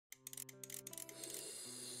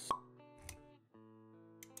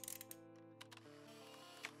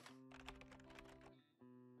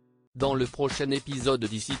Dans le prochain épisode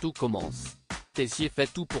d'Ici tout commence, Tessier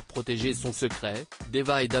fait tout pour protéger son secret,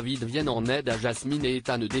 Deva et David viennent en aide à Jasmine et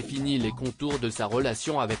Ethan définit les contours de sa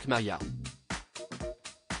relation avec Maya.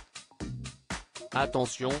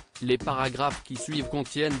 Attention, les paragraphes qui suivent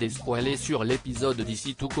contiennent des spoilers sur l'épisode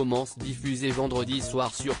d'Ici tout commence diffusé vendredi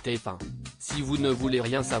soir sur TF1. Si vous ne voulez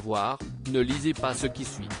rien savoir, ne lisez pas ce qui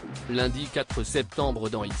suit. Lundi 4 septembre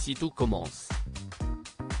dans Ici tout commence.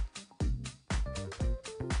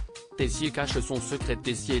 Tessier cache son secret.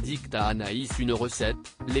 Tessier dicte à Anaïs une recette,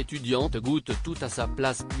 l'étudiante goûte tout à sa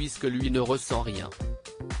place puisque lui ne ressent rien.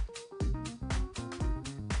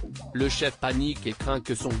 Le chef panique et craint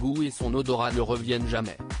que son goût et son odorat ne reviennent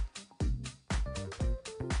jamais.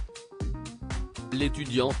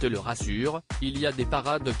 L'étudiante le rassure, il y a des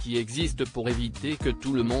parades qui existent pour éviter que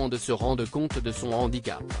tout le monde se rende compte de son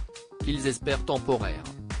handicap. Qu'ils espèrent temporaire.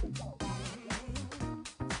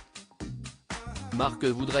 Marc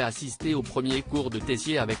voudrait assister au premier cours de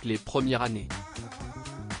Tessier avec les premières années.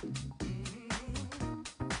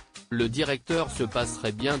 Le directeur se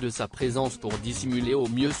passerait bien de sa présence pour dissimuler au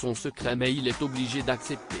mieux son secret mais il est obligé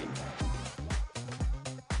d'accepter.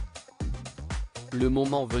 Le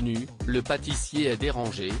moment venu, le pâtissier est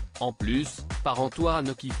dérangé, en plus, par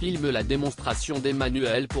Antoine qui filme la démonstration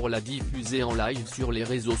d'Emmanuel pour la diffuser en live sur les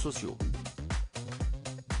réseaux sociaux.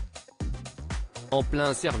 En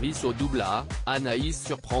plein service au doublage, Anaïs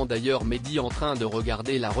surprend d'ailleurs Mehdi en train de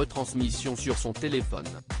regarder la retransmission sur son téléphone.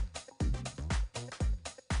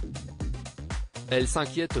 Elle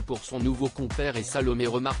s'inquiète pour son nouveau compère et Salomé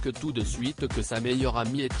remarque tout de suite que sa meilleure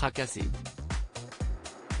amie est tracassée.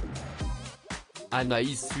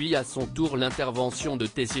 Anaïs suit à son tour l'intervention de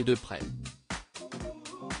Tessier de près.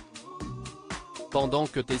 Pendant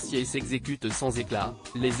que Tessier s'exécute sans éclat,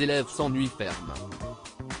 les élèves s'ennuient ferme.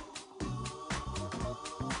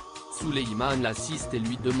 Souleymane l'assiste et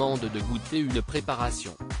lui demande de goûter une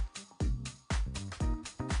préparation.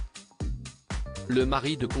 Le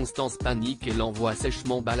mari de Constance panique et l'envoie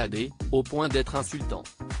sèchement balader, au point d'être insultant.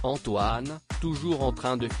 Antoine, toujours en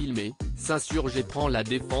train de filmer, s'insurge et prend la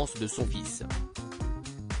défense de son fils.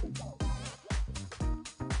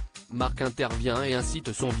 Marc intervient et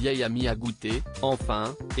incite son vieil ami à goûter,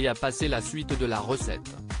 enfin, et à passer la suite de la recette.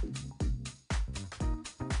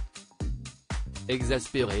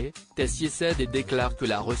 Exaspéré, Tessier cède et déclare que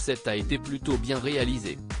la recette a été plutôt bien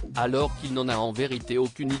réalisée, alors qu'il n'en a en vérité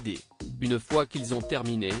aucune idée. Une fois qu'ils ont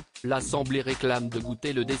terminé, l'assemblée réclame de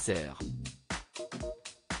goûter le dessert.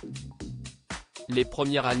 Les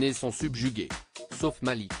premières années sont subjuguées. Sauf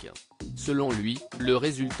Malik. Selon lui, le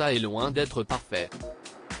résultat est loin d'être parfait.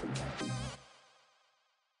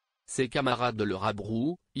 Ses camarades le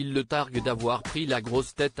rabrouent, ils le targuent d'avoir pris la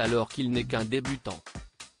grosse tête alors qu'il n'est qu'un débutant.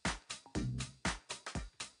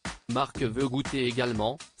 Marc veut goûter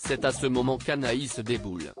également, c'est à ce moment qu'Anaïs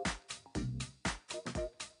déboule.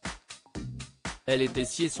 Elle et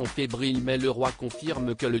Tessier sont fébriles mais le roi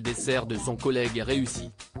confirme que le dessert de son collègue est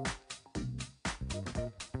réussi.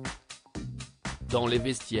 Dans les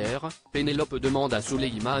vestiaires, Pénélope demande à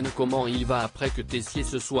Souleymane comment il va après que Tessier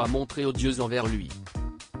se soit montré odieux envers lui.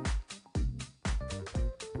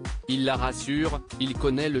 Il la rassure, il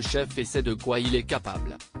connaît le chef et sait de quoi il est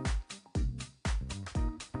capable.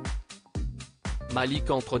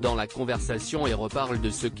 Malik entre dans la conversation et reparle de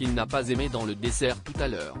ce qu'il n'a pas aimé dans le dessert tout à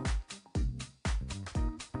l'heure.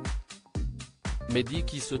 Mehdi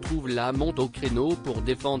qui se trouve là monte au créneau pour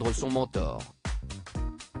défendre son mentor.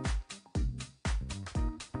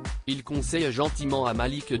 Il conseille gentiment à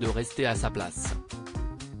Malik de rester à sa place.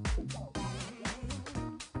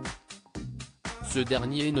 Ce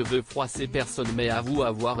dernier ne veut froisser personne mais avoue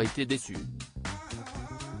avoir été déçu.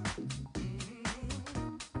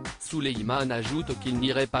 Souleymane ajoute qu'il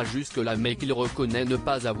n'irait pas jusque-là mais qu'il reconnaît ne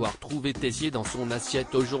pas avoir trouvé Tessier dans son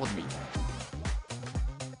assiette aujourd'hui.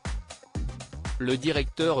 Le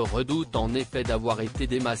directeur redoute en effet d'avoir été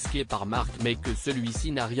démasqué par Marc mais que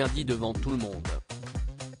celui-ci n'a rien dit devant tout le monde.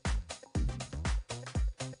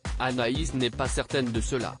 Anaïs n'est pas certaine de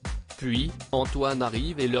cela. Puis, Antoine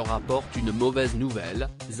arrive et leur apporte une mauvaise nouvelle,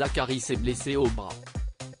 Zacharie s'est blessé au bras.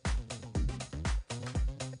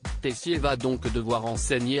 Tessier va donc devoir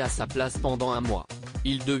enseigner à sa place pendant un mois.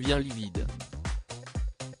 Il devient livide.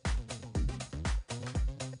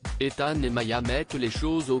 Ethan et Maya mettent les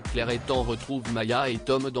choses au clair. Ethan retrouve Maya et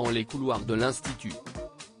Tom dans les couloirs de l'institut.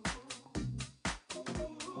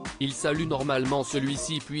 Il salue normalement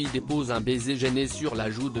celui-ci puis dépose un baiser gêné sur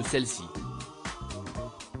la joue de celle-ci.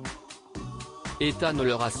 Ethan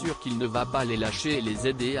leur assure qu'il ne va pas les lâcher et les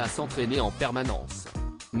aider à s'entraîner en permanence.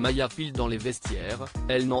 Maya file dans les vestiaires,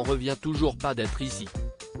 elle n'en revient toujours pas d'être ici.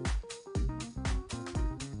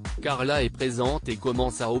 Carla est présente et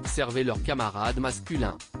commence à observer leurs camarades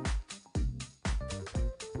masculins.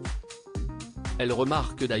 Elle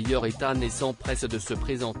remarque d'ailleurs Ethan et s'empresse de se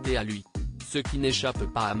présenter à lui. Ce qui n'échappe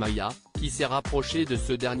pas à Maya, qui s'est rapprochée de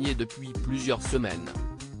ce dernier depuis plusieurs semaines.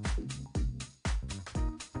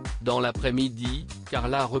 Dans l'après-midi,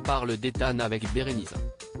 Carla reparle d'Ethan avec Bérénice.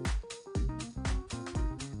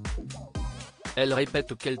 Elle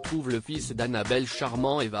répète qu'elle trouve le fils d'Annabelle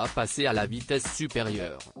charmant et va passer à la vitesse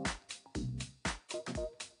supérieure.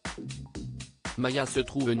 Maya se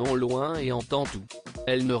trouve non loin et entend tout.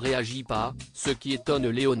 Elle ne réagit pas, ce qui étonne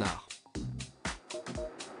Léonard.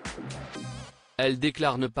 Elle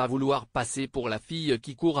déclare ne pas vouloir passer pour la fille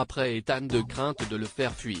qui court après Ethan de crainte de le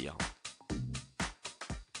faire fuir.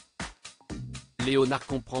 Léonard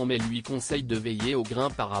comprend mais lui conseille de veiller au grain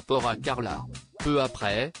par rapport à Carla. Peu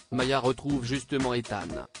après, Maya retrouve justement Ethan.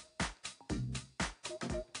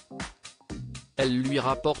 Elle lui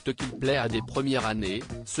rapporte qu'il plaît à des premières années,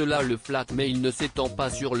 cela le flatte mais il ne s'étend pas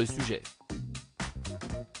sur le sujet.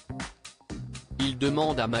 Il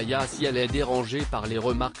demande à Maya si elle est dérangée par les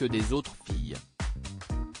remarques des autres filles.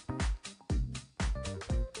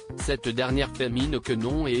 Cette dernière fait mine que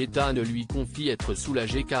non et Ethan lui confie être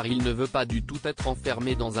soulagé car il ne veut pas du tout être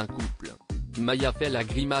enfermé dans un couple. Maya fait la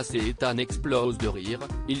grimace et Ethan explose de rire,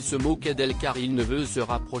 il se moquait d'elle car il ne veut se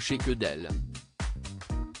rapprocher que d'elle.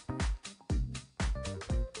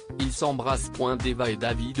 Ils s'embrassent. Eva et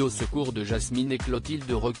David au secours de Jasmine et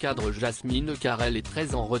Clotilde recadre Jasmine car elle est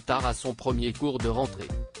très en retard à son premier cours de rentrée.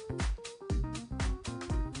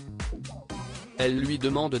 Elle lui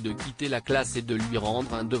demande de quitter la classe et de lui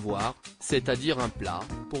rendre un devoir, c'est-à-dire un plat,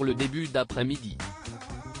 pour le début d'après-midi.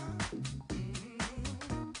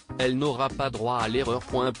 Elle n'aura pas droit à l'erreur.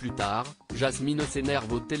 Plus tard, Jasmine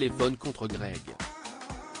s'énerve au téléphone contre Greg.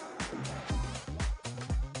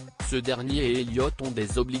 Ce dernier et Elliot ont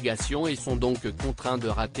des obligations et sont donc contraints de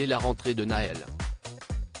rater la rentrée de Naël.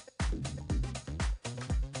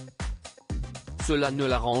 Cela ne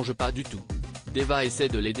l'arrange pas du tout. Eva essaie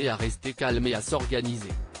de l'aider à rester calme et à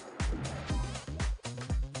s'organiser.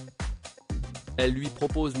 Elle lui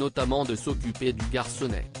propose notamment de s'occuper du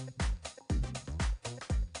garçonnet.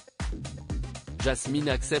 Jasmine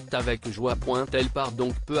accepte avec joie. Elle part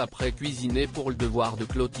donc peu après cuisiner pour le devoir de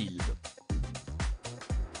Clotilde.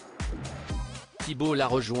 Thibaut la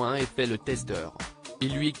rejoint et fait le testeur.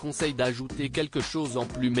 Il lui conseille d'ajouter quelque chose en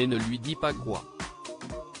plus mais ne lui dit pas quoi.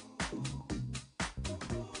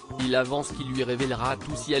 Il avance qu'il lui révélera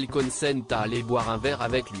tout si elle consent à aller boire un verre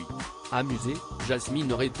avec lui. Amusée,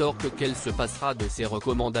 Jasmine rétorque qu'elle se passera de ses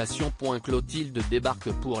recommandations. Clotilde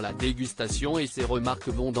débarque pour la dégustation et ses remarques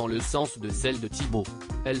vont dans le sens de celles de Thibaut.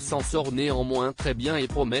 Elle s'en sort néanmoins très bien et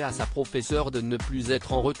promet à sa professeure de ne plus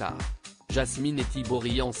être en retard. Jasmine et Thibaut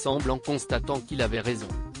rient ensemble en constatant qu'il avait raison.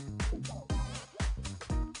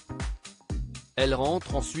 Elle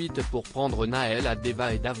rentre ensuite pour prendre Naël à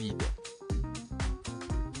Eva et David.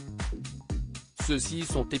 Ceux-ci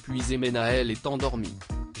sont épuisés mais Naël est endormi.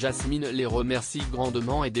 Jasmine les remercie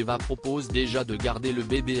grandement et Eva propose déjà de garder le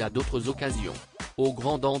bébé à d'autres occasions. Au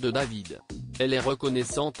grand dam de David. Elle est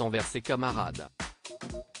reconnaissante envers ses camarades.